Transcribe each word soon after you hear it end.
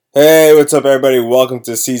Hey, what's up, everybody? Welcome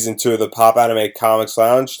to Season 2 of the Pop Anime Comics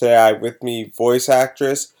Lounge. Today I have with me voice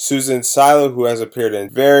actress Susan Silo, who has appeared in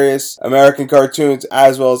various American cartoons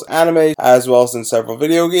as well as anime, as well as in several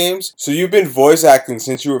video games. So you've been voice acting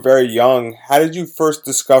since you were very young. How did you first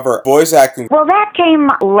discover voice acting? Well, that came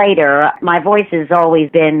later. My voice has always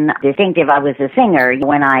been distinctive. I was a singer.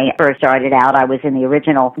 When I first started out, I was in the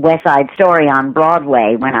original West Side Story on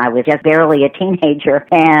Broadway when I was just barely a teenager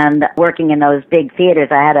and working in those big theaters.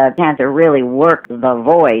 I had a chance to really work the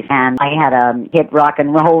voice, and I had a hit rock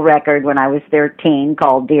and roll record when I was 13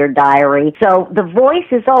 called Dear Diary. So the voice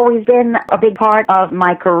has always been a big part of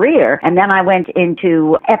my career. And then I went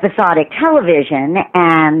into episodic television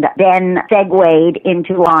and then segued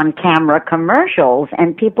into on-camera commercials,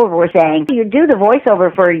 and people were saying, you do the voiceover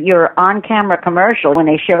for your on-camera commercial when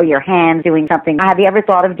they show your hands doing something. Have you ever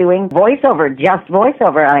thought of doing voiceover, just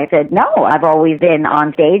voiceover? And I said, no, I've always been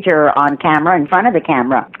on stage or on camera, in front of the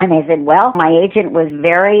camera. And they said, well, my agent was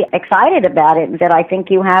very excited about it and said, I think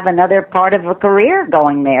you have another part of a career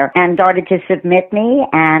going there, and started to submit me,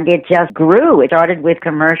 and it just grew. It started with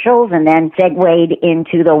commercials and then segued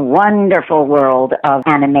into the wonderful world of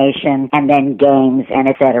animation and then games and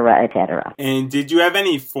et cetera, et cetera. And did you have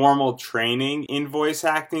any formal training in voice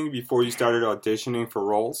acting before you started auditioning for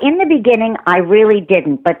roles? In the beginning, I really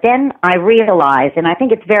didn't, but then I realized, and I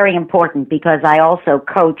think it's very important because I also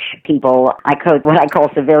coach people, I coach what I call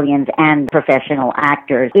civilians and professional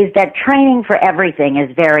actors, is that training for everything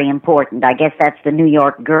is very important. I guess that's the New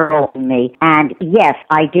York girl in me. And yes,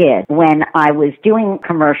 I did. When I was doing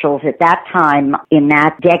commercials at that time, in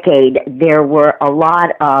that decade, there were a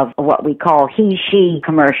lot of what we call he-she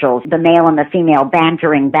commercials, the male and the female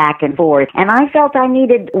bantering back and forth. And I felt I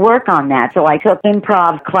needed work on that. So I took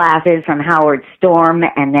improv classes from Howard Storm,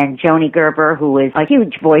 and then Joni Gerber, who was a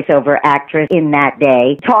huge voiceover actress in that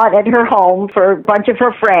day, taught at her home for a bunch of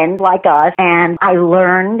her friends like us. And I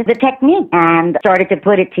learned the technique and started to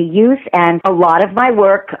put it to use. And a lot of my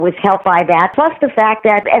work was helped by that. Plus the fact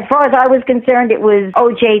that, as far as I was concerned, it was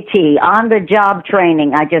OJT, on-the-job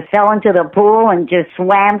training. I just fell into the pool and just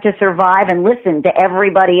swam to survive and listened to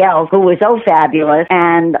everybody else who was so fabulous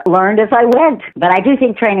and learned as I went. But I do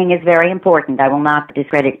think training is very important. I will not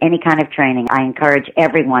discredit any kind of training. I encourage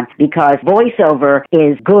everyone, because voiceover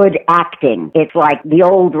is good acting. It's like the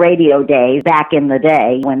old radio days back in the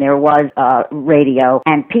day when there was radio,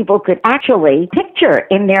 and people could actually picture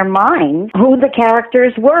in their minds who the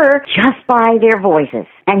characters were just by their voices.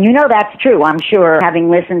 And you know that's true, I'm sure, having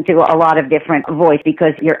listened to a lot of different voice,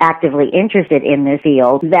 because you're actively interested in this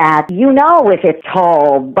field, that you know if it's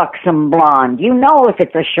tall, buxom blonde. You know if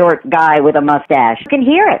it's a short guy with a mustache. You can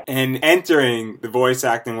hear it. And entering the voice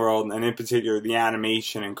acting world, and in particular the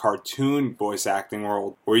animation and cartoon voice acting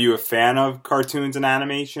world, were you a fan of cartoons and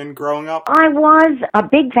animation growing up? I was a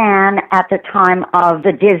big fan at the time of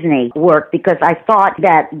the Disney work, because I thought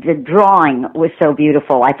that the drawing was so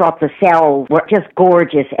beautiful. I thought the cells were just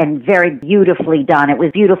gorgeous and very beautifully done. It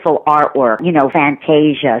was beautiful artwork. You know,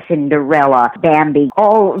 Fantasia, Cinderella, Bambi,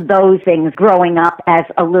 all those things growing up as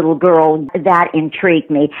a little girl, that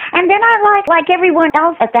intrigued me. And then I like everyone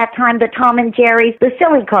else at that time, the Tom and Jerry's, the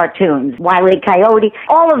silly cartoons, Wile E. Coyote,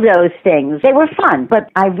 all of those things. They were fun,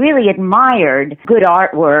 but I really admired good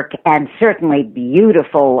artwork and certainly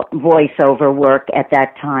beautiful voiceover work at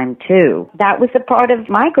that time, too. That was a part of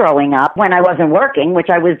my growing up when I wasn't working, which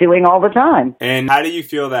I was doing all the time. And how do you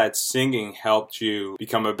feel that singing helped you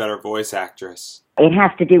become a better voice actress? It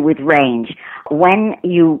has to do with range. When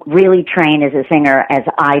you really train as a singer, as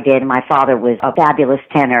I did, my father was a fabulous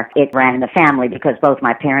tenor. It ran in the family because both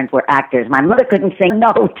my parents were actors. My mother couldn't sing a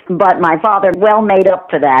note, but my father well made up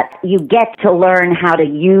for that. You get to learn how to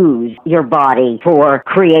use your body for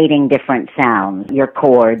creating different sounds, your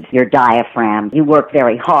chords, your diaphragm. You work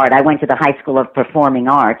very hard. I went to the High School of Performing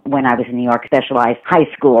Arts when I was in New York Specialized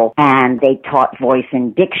High School, and they taught voice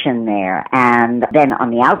and diction there. And then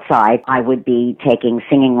on the outside, I would be taking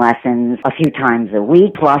singing lessons a few times a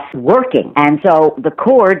week, plus working. And so the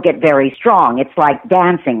chords get very strong. It's like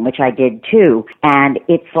dancing, which I did too. And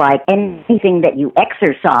it's like anything that you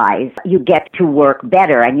exercise, you get to work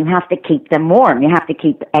better, and you have to keep them warm. You have to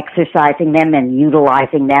keep exercising them and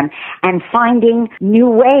utilizing them and finding new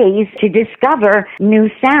ways to discover new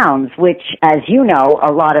sounds, which, as you know,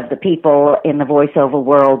 a lot of the people in the voiceover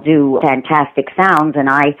world do fantastic sounds, and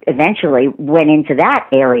I eventually went into that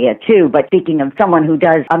area too. But speaking of from someone who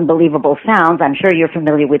does unbelievable sounds. I'm sure you're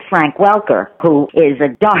familiar with Frank Welker, who is a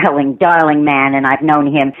darling, darling man, and I've known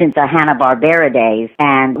him since the Hanna-Barbera days,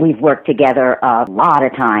 and we've worked together a lot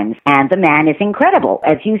of times. And the man is incredible.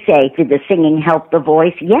 As you say, did the singing help the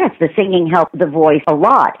voice? Yes, the singing helped the voice a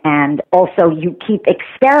lot. And also, you keep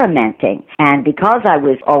experimenting. And because I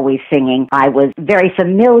was always singing, I was very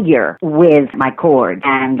familiar with my chords.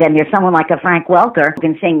 And then there's someone like a Frank Welker who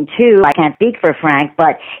can sing too. I can't speak for Frank,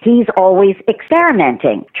 but he's always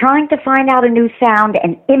experimenting, trying to find out a new sound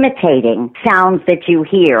and imitating sounds that you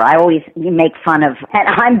hear. I always make fun of, and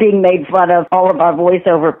I'm being made fun of, all of our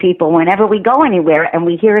voiceover people. Whenever we go anywhere and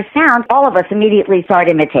we hear a sound, all of us immediately start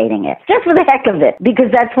imitating it, just for the heck of it,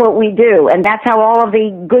 because that's what we do, and that's how all of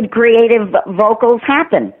the good creative vocals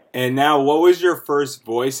happen. And now, what was your first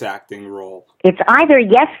voice acting role? It's either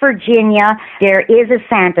Yes, Virginia, there is a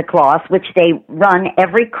Santa Claus, which they run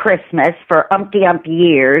every Christmas for umpty-ump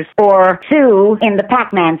years, or Sue in the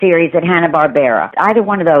Pac-Man series at Hanna-Barbera. Either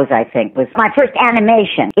one of those, I think, was my first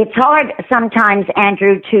animation. It's hard sometimes,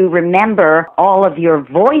 Andrew, to remember all of your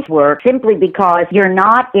voice work simply because you're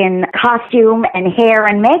not in costume and hair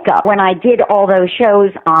and makeup. When I did all those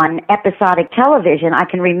shows on episodic television, I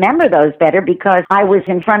can remember those better because I was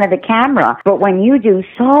in front of the camera. But when you do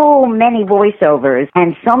so many voiceovers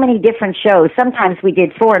and so many different shows, sometimes we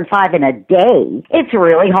did 4 and 5 in a day, it's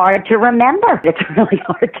really hard to remember.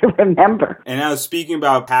 And now, speaking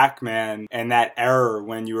about Pac-Man and that era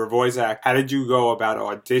when you were voice acting, how did you go about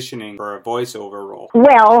auditioning for a voiceover role?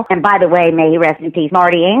 Well, and by the way, may he rest in peace,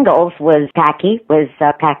 Marty Ingalls was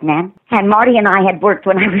Pac-Man. And Marty and I had worked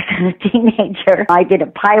when I was a teenager. I did a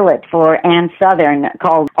pilot for Ann Southern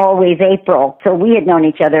called Always April. So we had known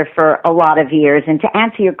each other for a lot of years. And to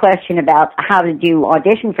answer your question about how did you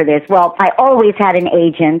audition for this, well, I always had an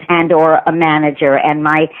agent and or a manager, and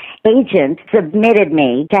my agent submitted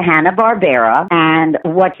me to Hanna-Barbera. And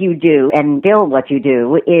what you do, and Bill, what you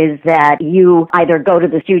do, is that you either go to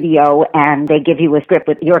the studio and they give you a script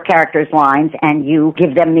with your character's lines, and you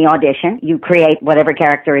give them the audition. You create whatever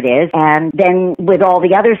character it is. And then with all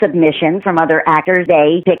the other submissions from other actors,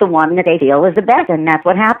 they pick the one that they feel is the best. And that's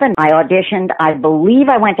what happened. I auditioned. I believe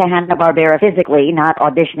I went to Hanna-Barbera physically, not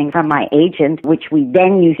auditioning from my agent, which we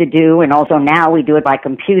then used to do. And also now we do it by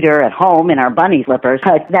computer at home in our bunny slippers.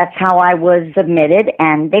 But that's how I was submitted,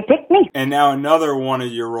 and they picked me. And now another one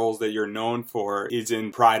of your roles that you're known for is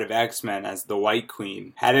in Pride of X-Men as the White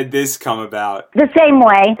Queen. How did this come about? The same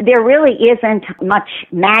way. There really isn't much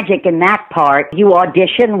magic in that part. You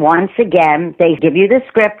audition once again. They give you the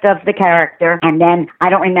script of the character, and then I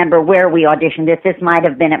don't remember where we auditioned it. This might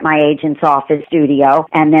have been at my agent's office studio,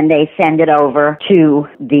 and then they send it over to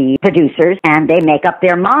the producers, and they make up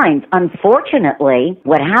their minds. Unfortunately,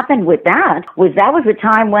 what happened with that was the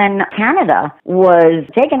time when Canada was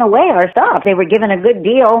taking away our stuff. They were giving a good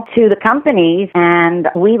deal to the companies, and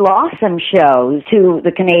we lost some shows to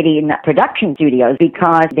the Canadian production studios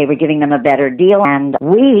because they were giving them a better deal, and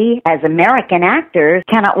we, as American actors,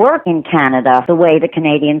 cannot work in Canada the way the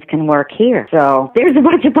Canadians can work here. So there's a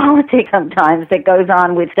bunch of politics sometimes that goes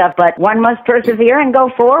on with stuff, but one must persevere and go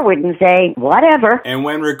forward and say, whatever. And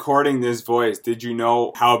when recording this voice, did you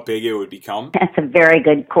know how big it would become? That's a very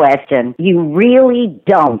good question. You really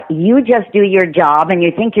don't. You just do your job, and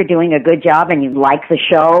you think you're doing a good job, and you like the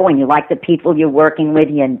show, and you like the people you're working with.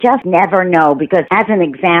 You just never know, because as an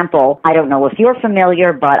example, I don't know if you're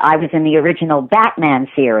familiar, but I was in the original Batman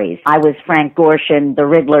series. I was Frank Gorshin, the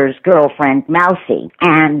Riddler's girlfriend, Mousy.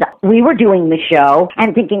 And we were doing the show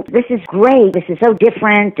and thinking, this is great, this is so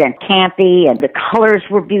different and campy, and the colors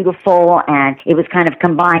were beautiful, and it was kind of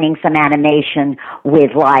combining some animation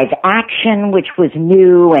with live action, which was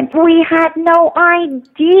new, and we had no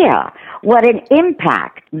idea what an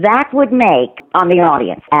impact that would make on the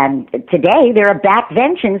audience. And today, there are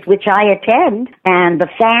backventions which I attend, and the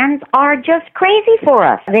fans are just crazy for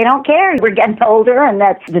us. They don't care. We're getting older, and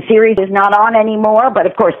the series is not on anymore, but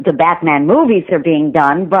of course, the Batman movies are being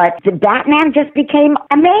done, but the Batman just became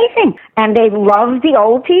amazing, and they love the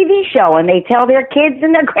old TV show, and they tell their kids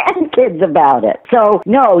and their grandkids about it. So,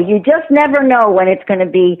 no, you just never know when it's going to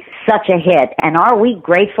be such a hit, and are we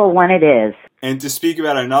grateful when it is? And to speak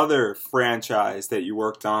about another franchise that you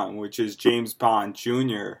worked on, which is James Bond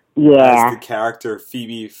Jr., Yeah. as the character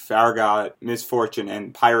Phoebe Farragut, Miss Fortune,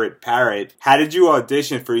 and Pirate Parrot. How did you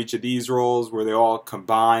audition for each of these roles? Were they all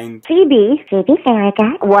combined? Phoebe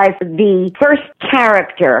Farragut was the first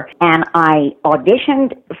character, and I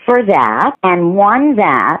auditioned for that and won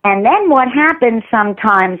that. And then what happens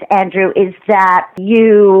sometimes, Andrew, is that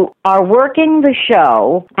you are working the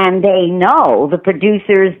show, and they know, the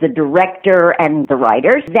producers, the director, and the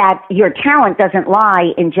writers, that your talent doesn't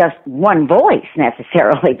lie in just one voice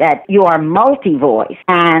necessarily, that you are multi-voice.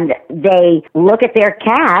 And they look at their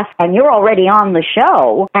cast, and you're already on the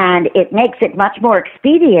show, and it makes it much more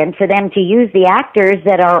expedient for them to use the actors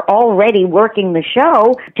that are already working the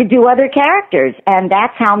show to do other characters. And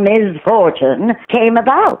that's how Ms. Fortune came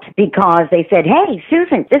about, because they said, hey,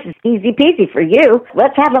 Susan, this is easy peasy for you.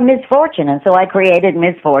 Let's have a Ms. Fortune. And so I created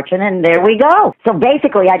Ms. Fortune, and there we go. So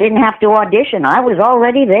basically, I didn't have to audition. I was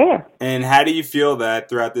already there. And how do you feel that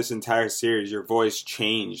throughout this entire series, your voice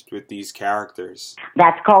changed with these characters?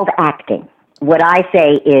 That's called acting. What I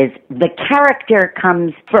say is the character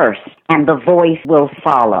comes first and the voice will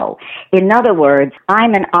follow. In other words,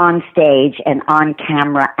 I'm an on-stage and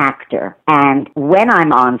on-camera actor. And when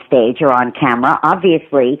I'm on stage or on camera,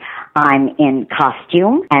 obviously I'm in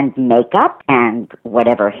costume and makeup and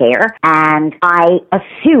whatever hair, and I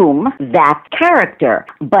assume that character,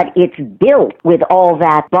 but it's built with all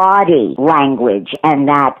that body language and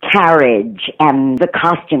that carriage and the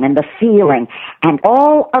costume and the feeling, and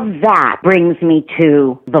all of that brings me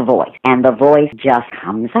to the voice, and the voice just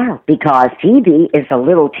comes out, because Phoebe is a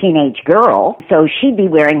little teenage girl, so she'd be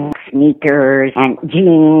wearing sneakers and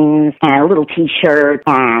jeans and a little t-shirt,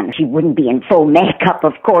 and she wouldn't be in full makeup,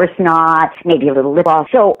 of course not, maybe a little lip gloss.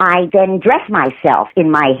 So I then dress myself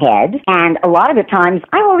in my head, and a lot of the times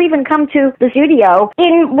I will even come to the studio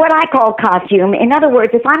in what I call costume. In other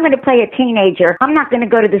words, if I'm going to play a teenager, I'm not going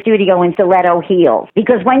to go to the studio in stiletto heels,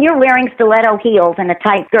 because when you're wearing stiletto heels and a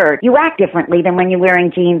tight skirt, you act differently than when you're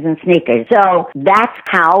wearing jeans and sneakers. So that's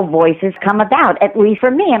how voices come about, at least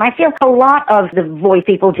for me. And I feel a lot of the voice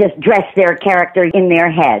people just dress their character in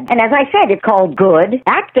their head. And as I said, it's called good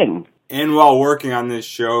acting. And while working on this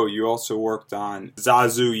show, you also worked on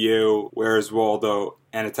Zazu Yu, Where's Waldo,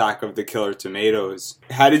 and Attack of the Killer Tomatoes.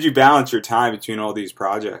 How did you balance your time between all these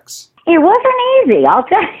projects? It wasn't easy, I'll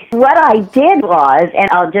tell you. What I did was, and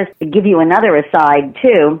I'll just give you another aside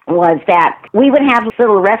too, was that we would have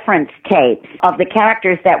little reference tapes of the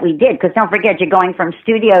characters that we did, because don't forget, you're going from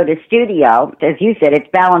studio to studio. As you said, it's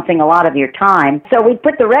balancing a lot of your time. So we'd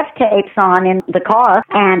put the ref tapes on in the car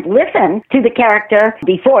and listen to the character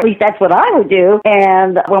before, at least that's what I would do.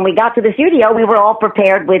 And when we got to the studio, we were all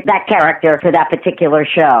prepared with that character for that particular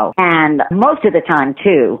show. And most of the time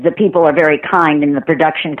too, the people are very kind in the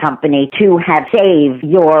production company to have saved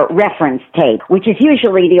your reference tape, which is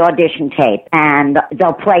usually the audition tape, and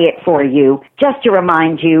they'll play it for you just to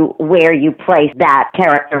remind you where you place that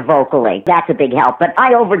character vocally. That's a big help, but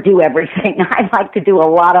I overdo everything. I like to do a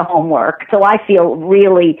lot of homework, so I feel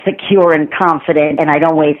really secure and confident, and I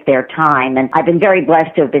don't waste their time. And I've been very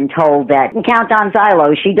blessed to have been told that, count on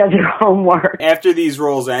Xylo, she does her homework. After these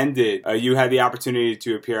roles ended, you had the opportunity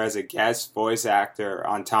to appear as a guest voice actor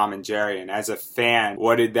on Tom and Jerry, and as a fan,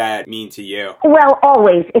 what did that mean to you? Well,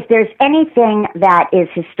 always, if there's anything that is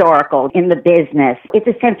historical in the business, it's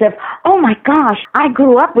a sense of, oh my gosh, I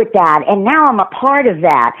grew up with that, and now I'm a part of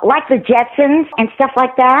that. Like the Jetsons and stuff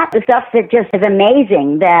like that, the stuff that just is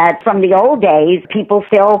amazing, that from the old days, people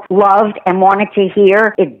still loved and wanted to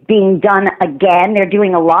hear it being done again. They're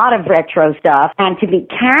doing a lot of retro stuff, and to be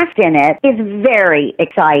cast in it is very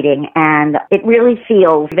exciting, and it really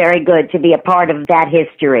feels very good to be a part of that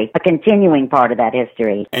history, a continuing part of that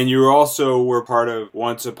history. And you also were part of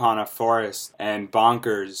Once Upon a Forest and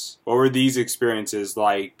Bonkers. What were these experiences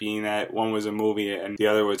like, being that one was a movie and the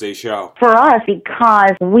other was a show? For us,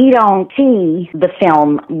 because we don't see the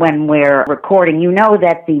film when we're recording, you know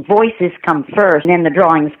that the voices come first and then the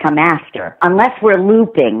drawings come after. Unless we're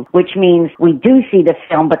looping, which means we do see the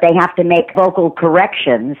film, but they have to make vocal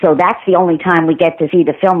corrections. So that's the only time we get to see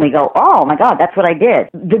the film. We go, oh my God, that's what I did.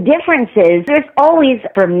 The difference is, there's always,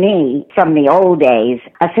 for me, from the old days,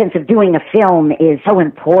 a sense of doing a film is so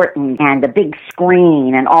important, and the big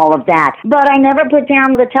screen and all of that. But I never put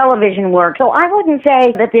down the television work, so I wouldn't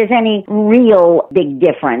say that there's any real big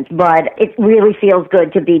difference, but it really feels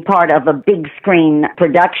good to be part of a big screen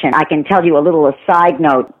production. I can tell you a little aside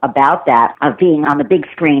note about that, of being on the big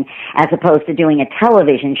screen as opposed to doing a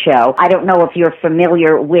television show. I don't know if you're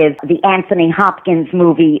familiar with the Anthony Hopkins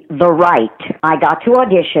movie, The Right. I got to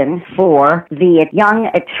audition for the young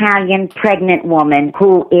Italian pregnant woman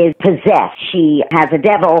who is possessed. She has a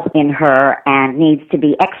devil in her and needs to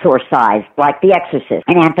be exorcised, like The Exorcist.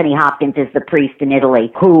 And Anthony Hopkins is the priest in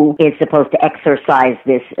Italy who is supposed to exorcise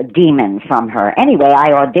this demon from her. Anyway, I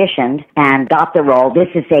auditioned and got the role. This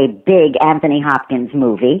is a big Anthony Hopkins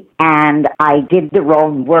movie, and I did the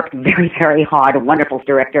role and worked very, very hard. A wonderful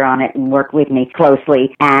director on it and worked with me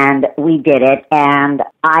closely, and we did it. And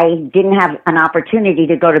I didn't have an opportunity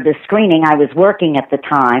to go to the screening. I was working at the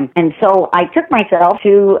time, and so I took myself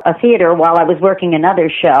to a theater while I was working another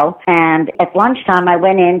show, and at lunchtime I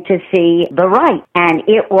went in to see The Right, and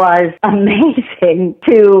it was amazing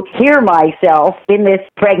to hear myself in this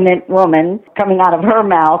pregnant woman coming out of her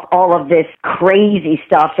mouth all of this crazy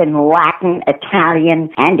stuff in Latin, Italian,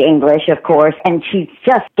 and English, of course, and she's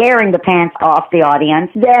just scaring the pants off the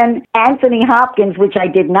audience. Then Anthony Hopkins, which I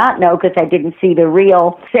did not know because I didn't see the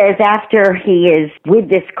reel, says after he is with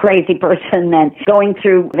this crazy person and going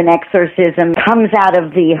through an exorcism, comes out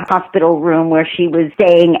of the hospital room where she was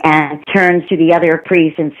staying and turns to the other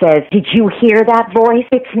priest and says, "Did you hear that voice?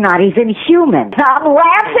 It's not even human." I'm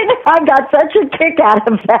laughing. I got such a kick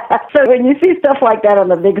out of that. So when you see stuff like that on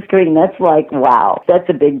the big screen, that's like, wow, that's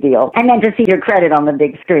a big deal. And then to see your credit on the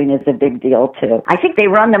big screen is a big deal, too. I think they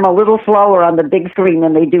run them a little slower on the big screen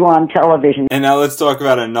than they do on television. And now let's talk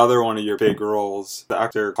about another one of your big roles,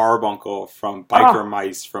 Dr. Carbuncle from Biker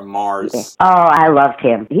Mice from Mars. Oh, I loved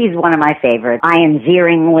him. He's one of my favorites. Ian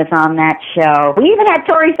Ziering was on that show. We even had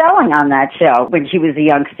Tori Spelling on that show when she was a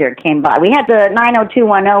youngster, came by. We had the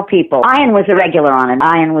 90210 people. Ian was a regular on it.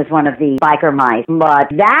 Ian was one of the Biker Mice. But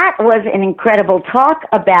that was an incredible talk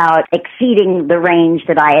about exceeding the range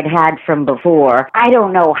that I had had from before. I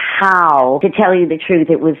don't know how, to tell you the truth,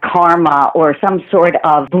 it was karma or some sort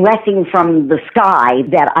of blessing from the sky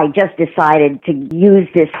that I just decided to use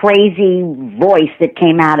this crazy voice that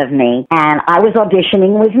came out of me. And I was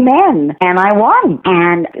auditioning with men, and I won.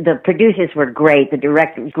 And the producers were great. The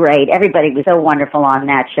director was great. Everybody was so wonderful on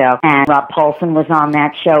that show. And Rob Paulson was on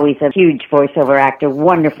that show. He's a huge voiceover actor,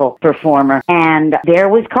 wonderful performer. And there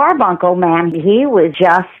was Carbuncle, man. He was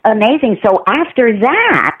just amazing. So after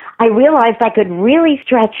that, I realized I could really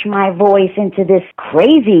stretch my voice into this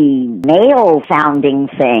crazy male-sounding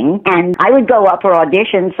thing. And I would go up for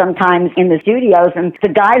auditions sometimes in the studios, and the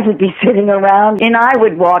guys would be sitting around, and I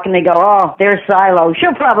would walk, and they go, "Oh, there's Silo.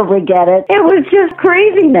 She'll probably get it." It was just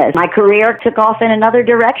craziness. My career took off in another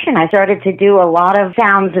direction. I started to do a lot of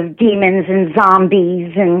sounds of demons and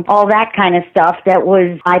zombies and all that kind of stuff that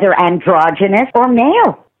was either androgynous or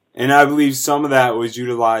male. And I believe some of that was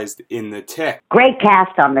utilized in The Tick. Great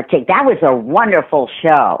cast on The Tick. That was a wonderful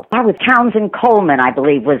show. That was Townsend Coleman, I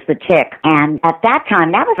believe, was The Tick. And at that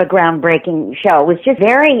time, that was a groundbreaking show. It was just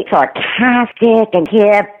very sarcastic and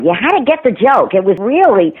hip. You had to get the joke. It was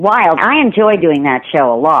really wild. I enjoyed doing that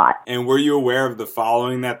show a lot. And were you aware of the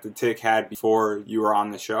following that The Tick had before you were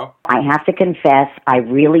on the show? I have to confess, I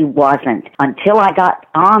really wasn't. Until I got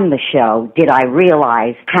on the show, did I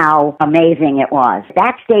realize how amazing it was.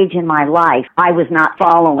 That stage in my life, I was not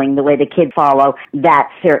following the way the kids follow that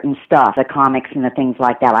certain stuff, the comics and the things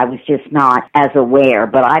like that. I was just not as aware,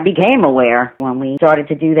 but I became aware when we started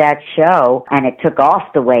to do that show, and it took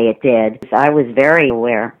off the way it did. I was very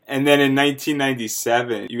aware. And then in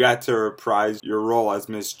 1997, you got to reprise your role as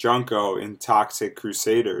Miss Junko in Toxic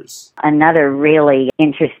Crusaders. Another really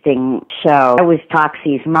interesting show. I was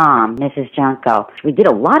Toxie's mom, Mrs. Junko. We did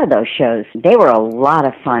a lot of those shows. They were a lot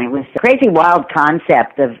of fun. It was a crazy, wild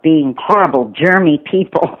concept of being horrible, germy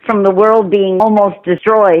people, from the world being almost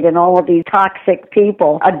destroyed and all of these toxic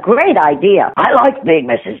people. A great idea. I like being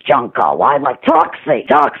Mrs. Junko. I like Toxie.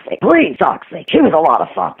 Please, Toxie. She was a lot of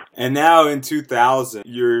fun. And now in 2000,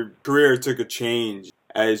 your career took a change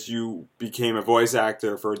as you became a voice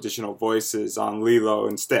actor for additional voices on Lilo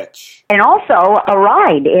and Stitch. And also a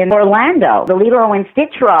ride in Orlando. The Lilo and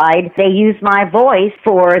Stitch ride, they use my voice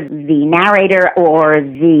for the narrator or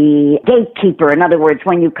the gatekeeper. In other words,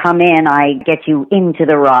 when you come in, I get you into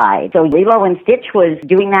the ride. So Lilo and Stitch was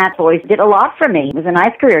doing that voice, did a lot for me. It was a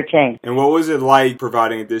nice career change. And what was it like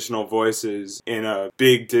providing additional voices in a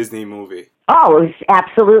big Disney movie? Oh, it was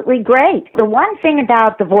absolutely great. The one thing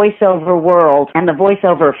about the voiceover world and the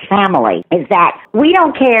voiceover family is that we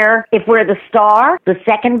don't care if we're the star, the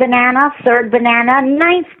second banana, third banana,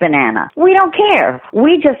 ninth banana. We don't care.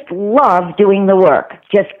 We just love doing the work.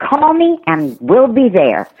 Just call me and we'll be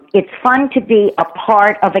there. It's fun to be a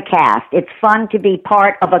part of a cast. It's fun to be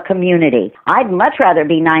part of a community. I'd much rather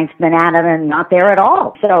be ninth banana than not there at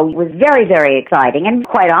all. So it was very, very exciting and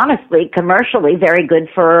quite honestly, commercially, very good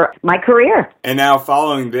for my career. Sure. And now,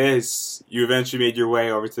 following this, you eventually made your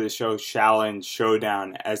way over to the show Shaolin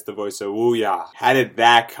Showdown as the voice of Wuya. How did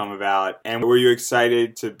that come about? And were you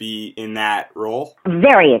excited to be in that role?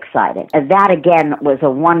 Very excited. That, again, was a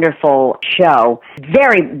wonderful show.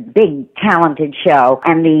 Very big, talented show.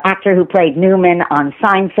 And the actor who played Newman on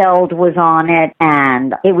Seinfeld was on it.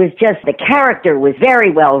 And it was just, the character was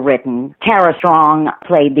very well written. Tara Strong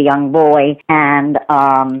played the young boy, and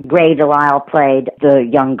Gray Delisle played the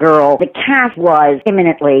young girl. The cast was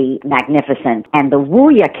eminently magnificent, and the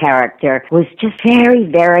Wuya character was just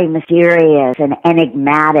very, very mysterious and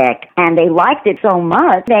enigmatic, and they liked it so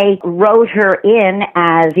much they wrote her in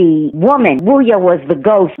as the woman. Wuya was the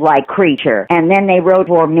ghost-like creature, and then they wrote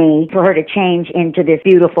for me for her to change into this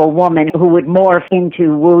beautiful woman who would morph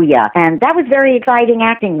into Wuya, and that was very exciting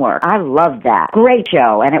acting work. I loved that. Great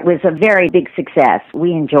show, and it was a very big success.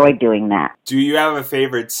 We enjoyed doing that. Do you have a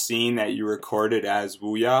favorite scene that you recorded as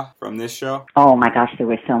Wuya from this show? Oh my gosh, there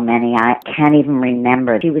were so many. I can't even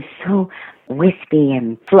remember. She was so wispy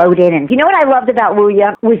and floated. And you know what I loved about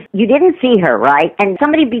Wuya was you didn't see her, right? And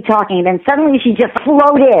somebody'd be talking, and then suddenly she'd just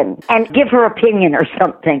float in and give her opinion or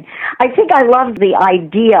something. I think I loved the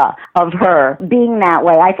idea of her being that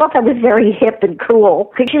way. I thought that was very hip and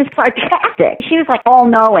cool because she was sarcastic. She was like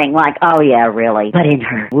all-knowing, like, oh yeah, really, but in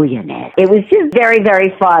her Wuya-ness. It was just very,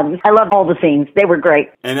 very fun. I loved all the scenes. They were great.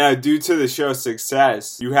 And due to the show's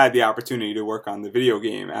success, you had the opportunity to work on the video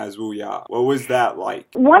game as Wuya. What was that like?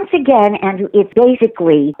 Once again, Andrew, it's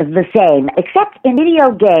basically the same, except in video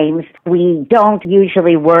games, we don't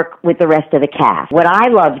usually work with the rest of the cast. What I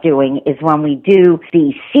love doing is when we do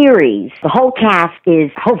the series, the whole cast is,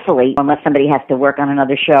 hopefully, unless somebody has to work on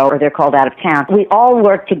another show or they're called out of town, we all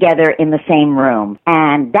work together in the same room.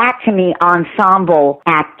 And that, to me, ensemble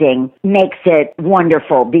acting makes it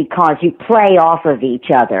wonderful because you play off of each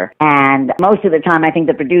other. And most of the time, I think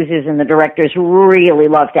the producers and the directors really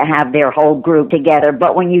love to have their whole group together.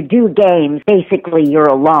 But when you do games, basically you're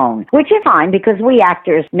alone, which is fine because we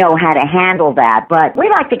actors know how to handle that, but we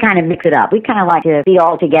like to kind of mix it up. We kind of like to be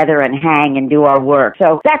all together and hang and do our work.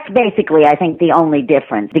 So that's basically, I think, the only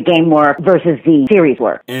difference, the game work versus the series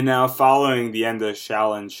work. And now, following the end of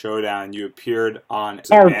Shaolin Showdown, you appeared on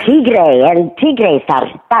El Tigre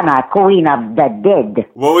Sartana, Queen of the Dead.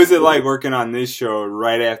 What was it like working on this show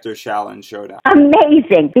right after Shaolin Showdown?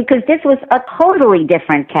 Amazing, because this was a totally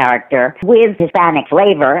different character with Hispanic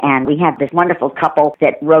flavor, and we had this wonderful couple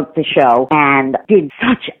that wrote the show and did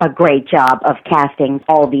such a great job of casting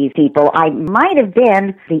all these people. I might have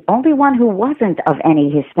been the only one who wasn't of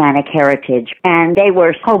any Hispanic heritage, and they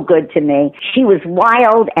were so good to me. She was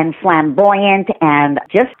wild and flamboyant and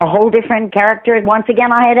just a whole different character once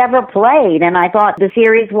again I had ever played, and I thought the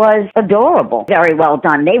series was adorable. Very well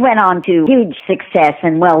done. They went on to huge success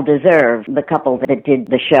and well-deserved, the couple that did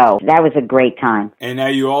the show. That was a great time. And now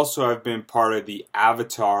you also have been part of the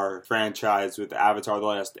Avatar franchise with Avatar The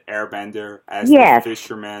Last Airbender as the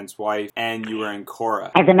fisherman's wife, and you were in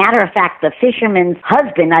Korra. As a matter of fact, the fisherman's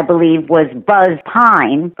husband, I believe, was Buzz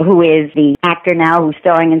Pine, who is the actor now who's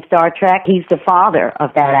starring in Star Trek. He's the father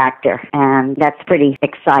of that actor, and that's pretty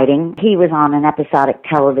exciting. He was on an episodic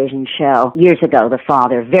television show years ago, the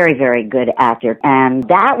father. Very, very good actor. And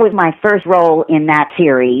that was my first role in that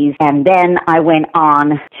series, and then I went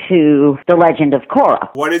on to The Legend of Korra.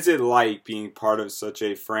 What is it like being part of such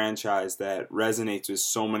a franchise that resonates with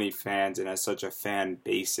so many fans and has such a fan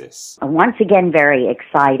basis? Once again, very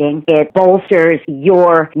exciting. It bolsters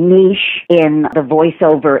your niche in the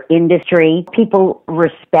voiceover industry. People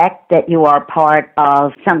respect that you are part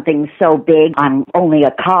of something so big. I'm only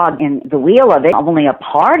a cog in the wheel of it. I'm only a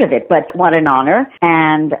part of it, but what an honor,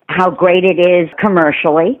 and how great it is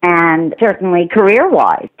commercially and certainly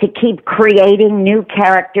career-wise to keep creating new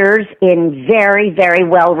characters in very, very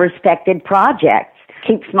well-respected projects.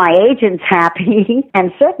 Keeps my agents happy,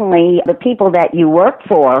 and certainly the people that you work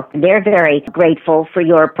for, they're very grateful for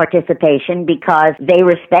your participation because they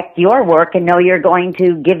respect your work and know you're going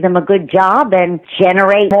to give them a good job and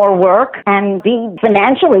generate more work and be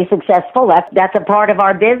financially successful. That's a part of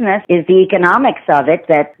our business, is the economics of it,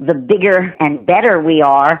 that the bigger and better we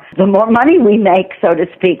are, the more money we make, so to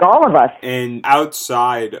speak, all of us. And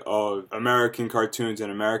outside of American cartoons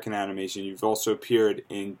and American animation, you've also appeared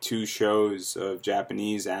in 2 shows of Japanese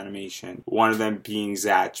animation, one of them being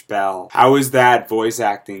Zatch Bell. How is that voice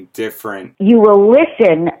acting different? You will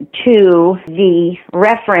listen to the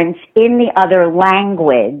reference in the other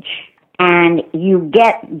language, and you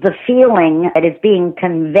get the feeling that is being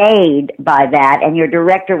conveyed by that, and your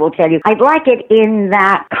director will tell you, I'd like it in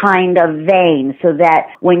that kind of vein, so that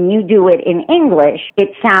when you do it in English, it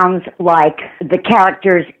sounds like the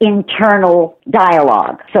character's internal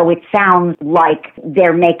dialogue. So it sounds like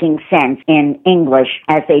they're making sense in English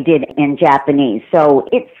as they did in Japanese. So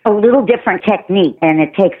it's a little different technique, and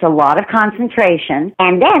it takes a lot of concentration.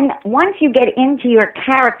 And then once you get into your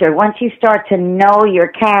character, once you start to know your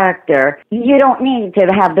character, you don't need to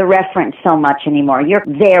have the reference so much anymore. You're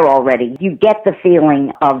there already. You get the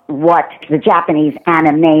feeling of what the Japanese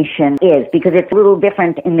animation is, because it's a little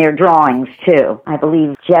different in their drawings too. I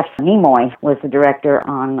believe Jeff Nimoy was the director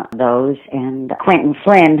on those, and Quentin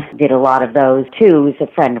Flynn did a lot of those too. He's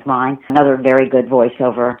a friend of mine, another very good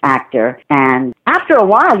voiceover actor. And after a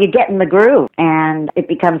while, you get in the groove, and it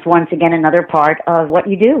becomes once again another part of what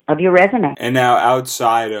you do, of your resume. And now,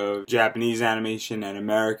 outside of Japanese animation and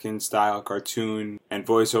American-style cartoon and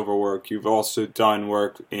voiceover work, you've also done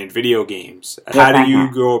work in video games. How do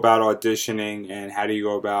you go about auditioning, and how do you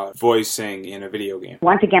go about voicing in a video game?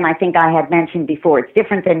 Once again, I think I had mentioned before, it's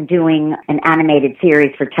different than doing an animated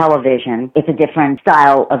series for television. It's a different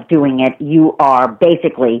style of doing it. You are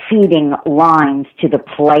basically feeding lines to the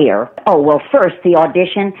player. Oh, well, first, the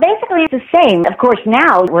audition, basically it's the same. Of course,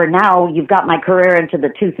 now you've got my career into the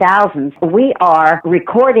 2000s. We are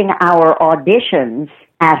recording our auditions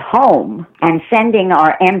at home and sending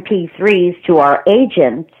our MP3s to our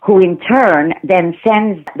agent, who in turn then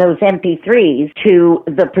sends those MP3s to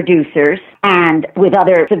the producers, and with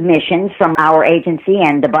other submissions from our agency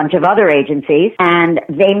and a bunch of other agencies, and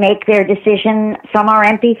they make their decision from our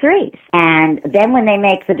MP3s. And then when they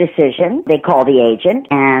make the decision, they call the agent,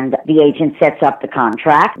 and the agent sets up the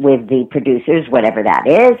contract with the producers, whatever that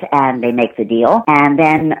is, and they make the deal. And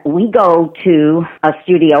then we go to a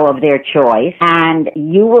studio of their choice, and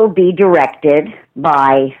you will be directed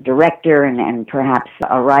by director and perhaps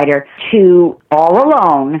a writer to all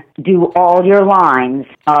alone do all your lines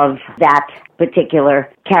of that particular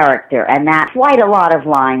character. And that's quite a lot of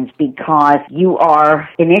lines, because you are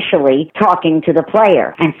initially talking to the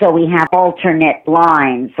player. And so we have alternate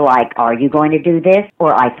lines like, are you going to do this?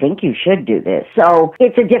 Or I think you should do this. So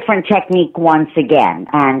it's a different technique once again.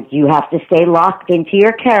 And you have to stay locked into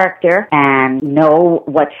your character and know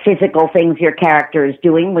what physical things your character is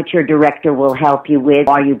doing, which your director will help you with.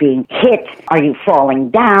 Are you being hit? Are you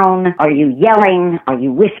falling down? Are you yelling? Are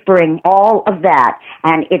you whispering? All of that.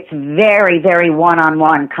 And it's very, very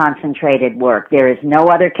one-on-one concentrated work. There is no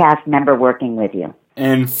other cast member working with you.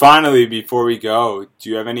 And finally, before we go, do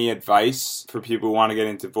you have any advice for people who want to get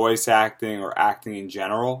into voice acting or acting in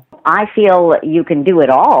general? I feel you can do it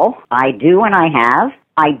all. I do, and I have.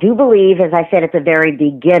 I do believe, as I said at the very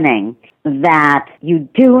beginning, that you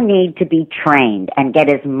do need to be trained and get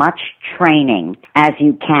as much training as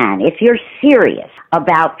you can. If you're serious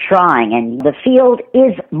about trying, and the field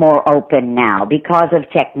is more open now because of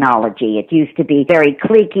technology. It used to be very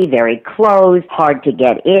cliquey, very closed, hard to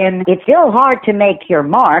get in. It's still hard to make your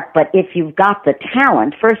mark, but if you've got the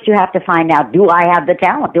talent, first you have to find out, do I have the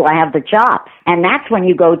talent? Do I have the chops? And that's when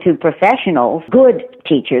you go to professionals, good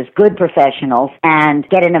teachers, good professionals, and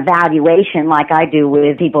get an evaluation like I do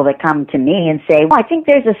with people that come to me and say, well, I think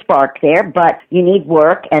there's a spark there, but you need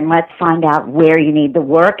work, and let's find out where you need the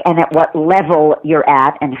work and at what level you're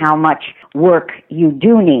at and how much work you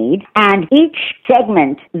do need. And each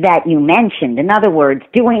segment that you mentioned, in other words,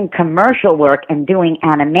 doing commercial work and doing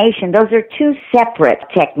animation, those are two separate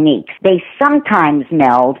techniques. They sometimes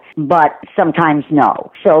meld, but sometimes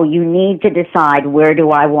no. So you need to decide, where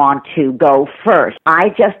do I want to go first? I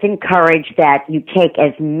just encourage that you take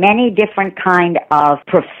as many different kind of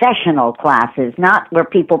professional classes, not where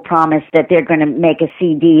people promise that they're going to make a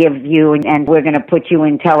CD of you and we're going to put you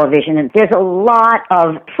in television. And there's a lot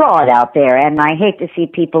of fraud out there, and I hate to see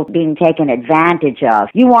people being taken advantage of.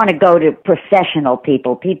 You want to go to professional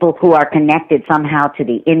people who are connected somehow to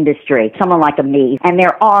the industry, someone like me. And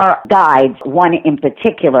there are guides, one in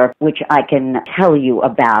particular, which I can tell you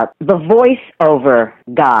about, the VoiceOver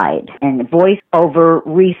Guide, and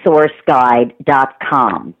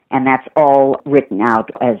voiceoverresourceguide.com. And that's all written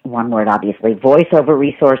out as one word, obviously.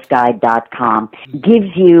 VoiceOverResourceGuide.com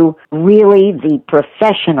gives you really the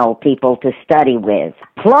professional people to study with.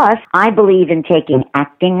 Plus, I believe in taking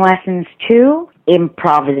acting lessons too,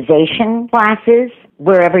 improvisation classes,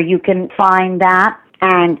 wherever you can find that,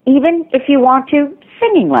 and even if you want to,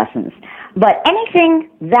 singing lessons. But anything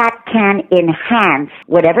that can enhance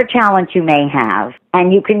whatever talent you may have.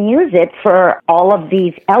 And you can use it for all of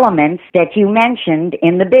these elements that you mentioned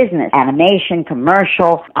in the business. Animation,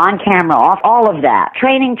 commercial, on camera, off, all of that.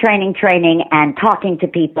 Training, and talking to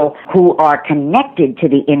people who are connected to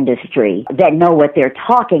the industry that know what they're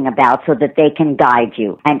talking about so that they can guide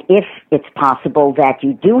you. And if it's possible that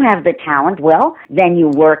you do have the talent, well, then you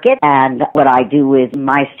work it. And what I do is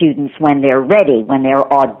my students, when they're ready, when they're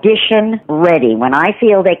audition ready, when I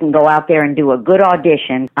feel they can go out there and do a good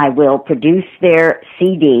audition, I will produce their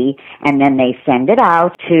CD, and then they send it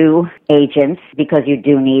out to agents, because you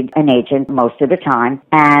do need an agent most of the time,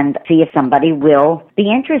 and see if somebody will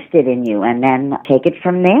be interested in you, and then take it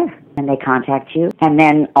from there. And they contact you. And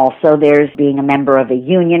then also there's being a member of a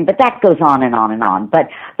union, but that goes on and on and on. But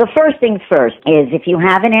the first things first is, if you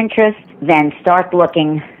have an interest, then start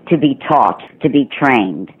looking to be taught, to be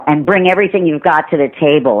trained, and bring everything you've got to the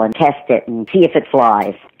table and test it and see if it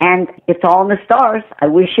flies. And it's all in the stars. I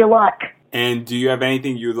wish you luck. And do you have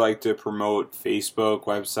anything you'd like to promote? Facebook,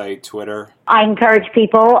 website, Twitter? I encourage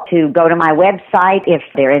people to go to my website if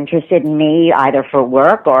they're interested in me, either for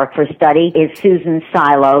work or for study. It's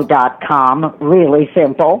SusanSilo.com. Really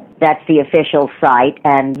simple. That's the official site,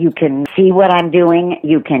 and you can see what I'm doing,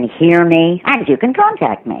 you can hear me, and you can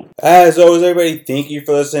contact me. As always, everybody, thank you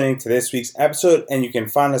for listening to this week's episode, and you can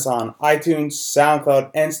find us on iTunes,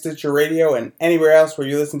 SoundCloud, and Stitcher Radio, and anywhere else where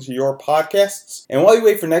you listen to your podcasts. And while you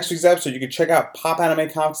wait for next week's episode, you can check out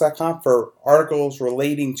PopAnimeComics.com for articles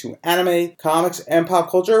relating to anime, comics, and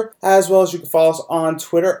pop culture, as well as you can follow us on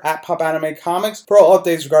Twitter at PopAnimeComics for all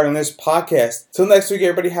updates regarding this podcast. Till next week,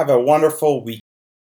 everybody, have a wonderful week.